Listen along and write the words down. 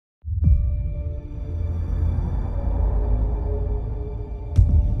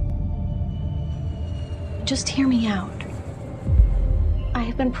just hear me out. I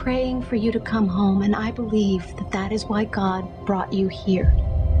have been praying for you to come home, and I believe that that is why God brought you here.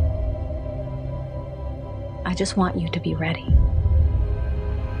 I just want you to be ready.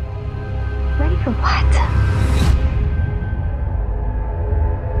 Ready for what?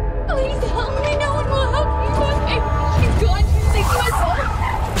 Please help me. No one will help me. She's gone. She's taking us home.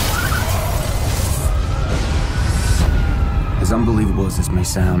 As unbelievable as this may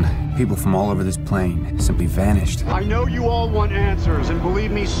sound, people from all over this plane simply vanished. I know you all want answers, and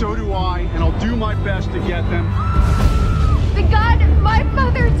believe me, so do I, and I'll do my best to get them. The God my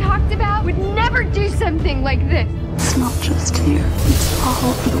father taught